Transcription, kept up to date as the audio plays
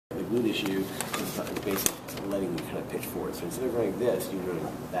glute issue is basically letting you kind of pitch forward. So instead of running this, you're running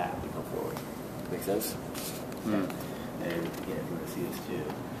that to come forward. Make sense? Mm. And again, if you want to see this too, you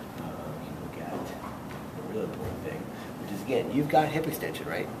can look at the really important thing, which is, again, you've got hip extension,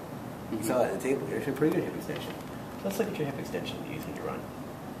 right? You saw it in the table here. It's a pretty good hip extension. So let's look at your hip extension you use when you run.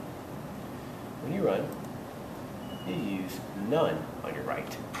 When you run, you use none on your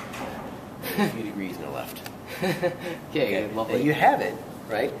right, and a few degrees on the left. Okay, Now you have it,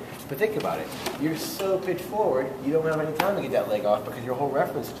 right? But think about it. You're so pitched forward, you don't have any time to get that leg off because your whole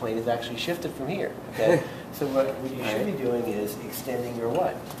reference plane is actually shifted from here. Okay? So what you should be doing is extending your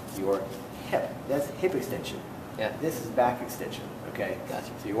what? Your hip. That's hip extension. Yeah. This is back extension. Okay?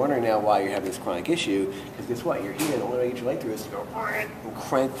 Gotcha. So you're wondering now why you're having this chronic issue, because guess what? You're here, and the only way to get your leg through is to go and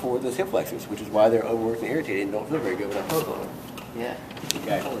crank forward those hip flexors, which is why they're overworked and irritated and don't feel very good when I'm poking them. Yeah.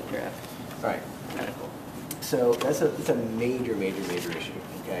 Okay. Holy crap. All right. Kind of cool. So that's a major issue.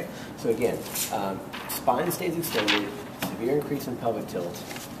 Okay. So again, spine stays extended, severe increase in pelvic tilt,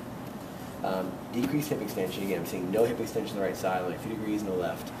 decreased hip extension. Again, I'm seeing no hip extension on the right side, like a few degrees on the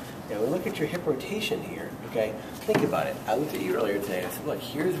left. Now, when we look at your hip rotation here, okay, think about it. I looked at you earlier today, and I said, look,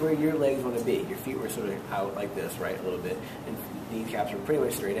 here's where your legs want to be. Your feet were sort of out like this, right, a little bit, and kneecaps were pretty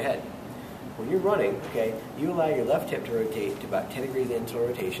much straight ahead. When you're running, okay, you allow your left hip to rotate to about 10 degrees internal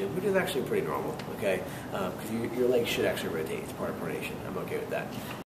rotation, which is actually pretty normal, okay, because your legs should actually rotate. It's part of pronation. I'm okay with that.